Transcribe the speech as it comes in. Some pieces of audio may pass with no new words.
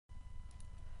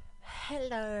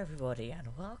Hello everybody and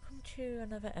welcome to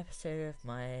another episode of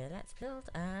my Let's Build.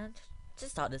 And to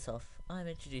start this off, I'm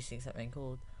introducing something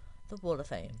called the Wall of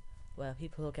Fame, where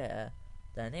people will get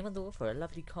their name on the wall for a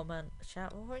lovely comment,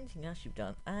 shout, or anything else you've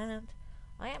done. And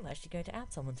I am actually going to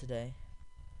add someone today.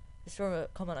 This is from a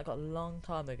comment I got a long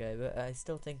time ago, but I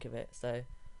still think of it. So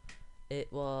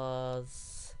it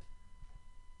was...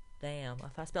 Damn,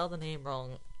 if I spell the name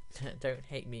wrong, don't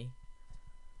hate me.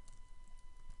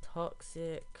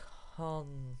 Toxic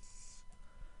Cons.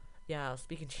 Yeah, I was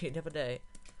speaking to you the other day.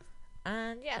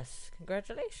 And yes,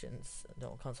 congratulations,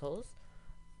 not consoles.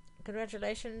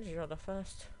 Congratulations, you're the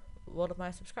first one of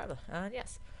my subscribers. And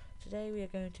yes, today we are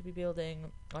going to be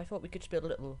building... I thought we could just build a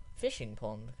little fishing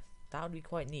pond. That would be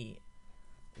quite neat.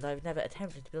 I've never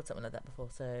attempted to build something like that before,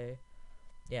 so...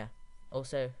 Yeah.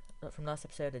 Also, from last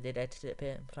episode I did edit it a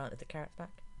bit and planted the carrots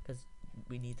back. Because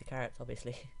we need the carrots,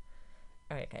 obviously.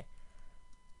 Alright, okay.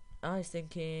 I was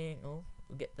thinking, oh,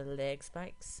 we'll get the leg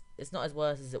spikes. It's not as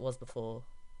worse as it was before.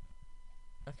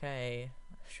 Okay,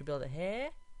 should we build it here?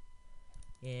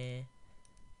 Yeah.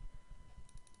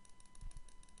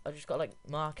 I just got to like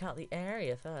mark out the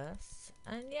area first.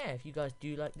 And yeah, if you guys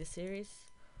do like this series.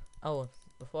 Oh,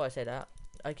 before I say that,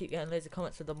 I keep getting loads of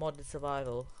comments for the modded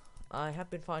survival. I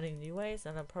have been finding new ways,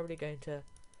 and I'm probably going to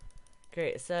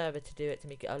create a server to do it to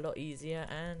make it a lot easier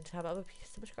and have other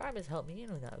subscribers help me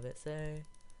in with that a bit. So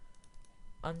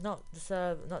I'm not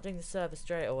doing the server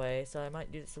straight away, so I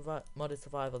might do the modded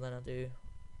survival, then I'll do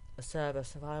a server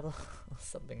survival or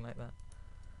something like that.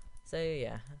 So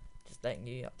yeah, just letting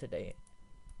you up to date.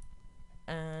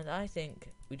 And I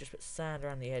think we just put sand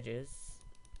around the edges.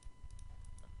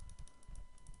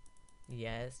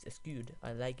 Yes, it's good.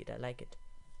 I like it. I like it.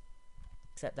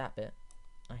 Except that bit.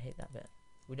 I hate that bit.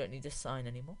 We don't need this sign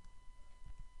anymore.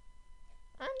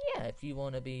 And yeah, if you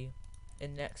want to be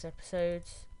in next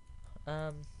episodes,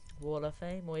 Wall of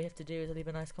Fame, all you have to do is leave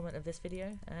a nice comment of this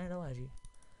video and I'll add you.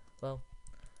 Well,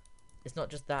 it's not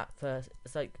just that first,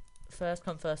 it's like first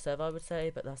come first serve, I would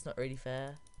say, but that's not really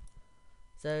fair.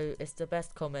 So it's the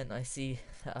best comment I see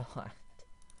that I'll add.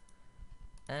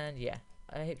 And yeah,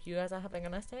 I hope you guys are having a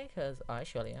nice day, because I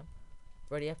surely am.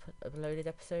 Already uploaded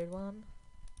episode 1,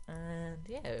 and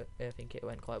yeah, I think it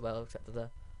went quite well, except for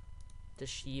the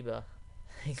Shiba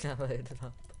thing I loaded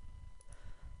up.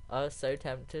 I was so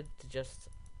tempted to just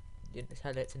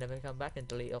tell it to never come back and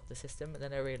delete off the system, and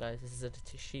then I realised this is a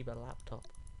Toshiba laptop.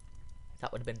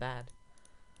 That would have been bad.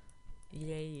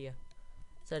 Yeah.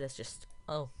 So let's just...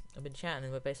 Oh, I've been chatting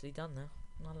and we're basically done now.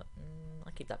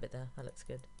 I'll keep that bit there. That looks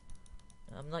good.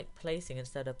 I'm like placing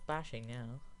instead of bashing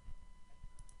now.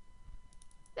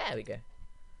 There we go.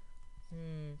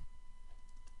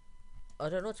 I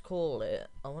don't know what to call it.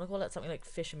 I want to call it something like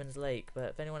Fisherman's Lake, but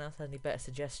if anyone else has any better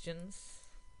suggestions,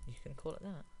 you can call it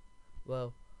that.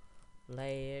 Well,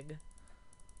 lag.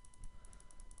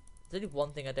 There's only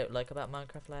one thing I don't like about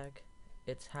Minecraft lag.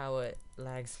 It's how it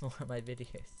lags more in my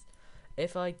videos.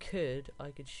 If I could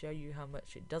show you how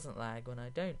much it doesn't lag when I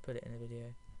don't put it in a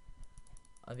video.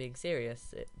 I'm being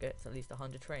serious, it gets at least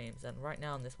 100 frames, and right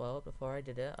now in this world, before I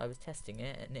did it, I was testing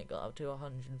it, and it got up to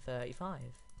 135.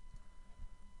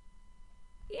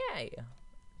 Yay!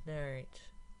 Alright.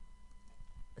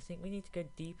 I think we need to go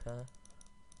deeper.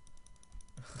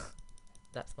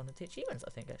 That's one of the achievements,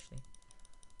 I think, actually.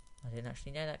 I didn't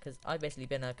actually know that, because I've basically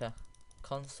been like a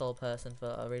console person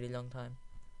for a really long time.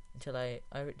 Until I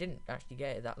didn't actually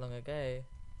get it that long ago.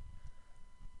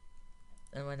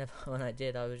 And when I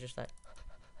did, I was just like...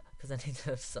 because I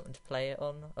needed something to play it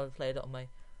on. I would play it on my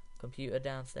computer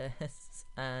downstairs.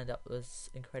 And that was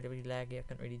incredibly laggy, I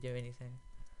couldn't really do anything.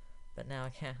 But now I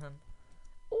can.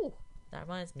 Oh, that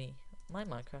reminds me. My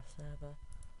Minecraft server.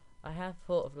 I have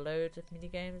thought of loads of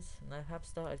minigames, and I have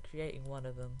started creating one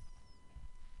of them.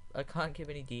 I can't give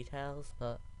any details,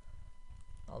 but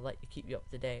I'll let you keep you up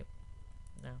to date.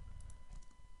 Now,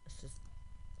 let's just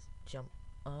jump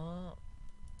up.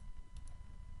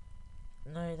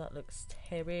 No, that looks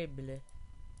terrible.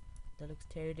 That looks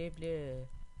terrible.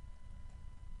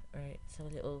 Right, so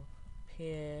a little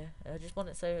pier. I just want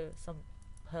it so some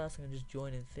person can just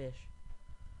join and fish.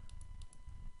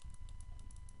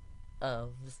 Oh,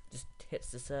 just hits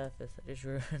the surface. That just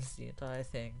ruins the entire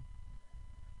thing.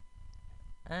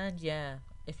 And yeah,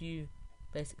 if you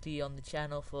basically on the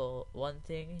channel for one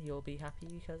thing, you'll be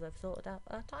happy because I've sorted out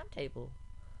a timetable.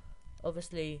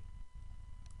 Obviously,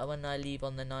 when I leave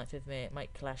on the 9th of May, it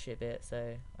might clash a bit,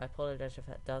 so I apologise if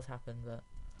that does happen,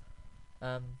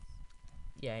 but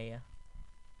yeah.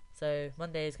 So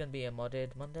Monday is going to be a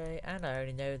modded Monday, and I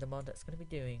already know the mod that's going to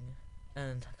be doing,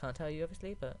 and I can't tell you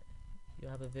obviously, but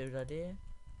you'll have a vivid idea.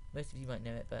 Most of you might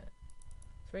know it, but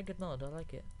it's a very good mod. I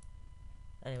like it.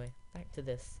 Anyway, back to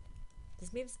this.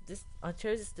 This means this. I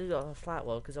chose this to do on a flat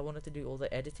world because I wanted to do all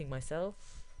the editing myself.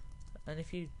 And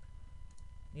if you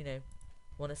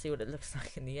want to see what it looks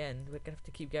like in the end, we're gonna have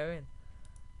to keep going.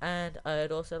 And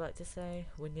I'd also like to say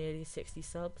we're nearly 60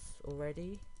 subs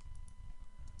already.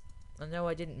 I know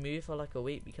I didn't move for like a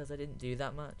week because I didn't do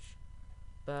that much,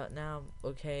 but now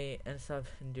I'm okay, and so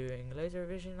I've been doing loads of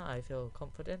revision. I feel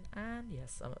confident, and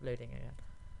yes, I'm uploading again.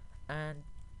 And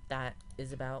that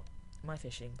is about my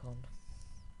fishing pond.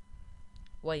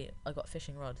 Wait, I got a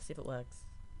fishing rod. See if it works.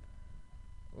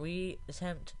 We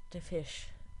attempt to fish,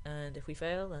 and if we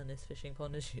fail, then this fishing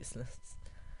pond is useless.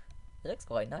 It looks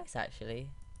quite nice actually.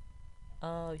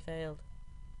 Oh, we failed.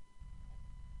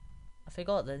 I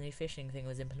forgot the new fishing thing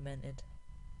was implemented.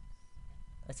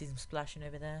 I see some splashing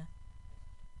over there.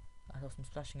 I saw some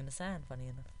splashing in the sand, funny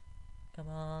enough. Come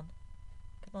on.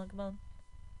 Come on, come on.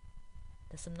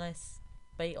 There's some nice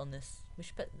bait on this.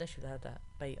 They should have that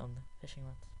bait on the fishing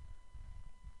rods.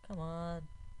 Come on.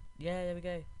 Yeah, there we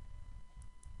go.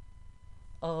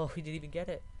 Oh, we didn't even get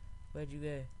it. Where'd you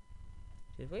go?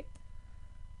 Did we?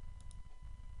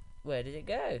 Where did it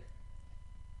go?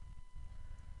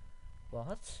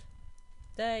 What?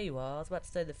 There you are. I was about to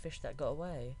say the fish that got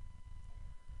away.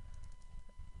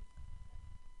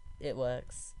 It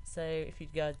works. So if you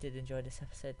guys did enjoy this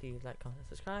episode, do like, comment,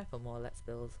 subscribe for more Let's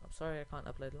Builds. I'm sorry I can't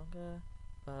upload longer,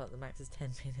 but the max is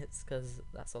 10 minutes because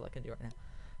that's all I can do right now.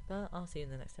 But I'll see you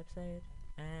in the next episode,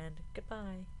 and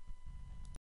goodbye.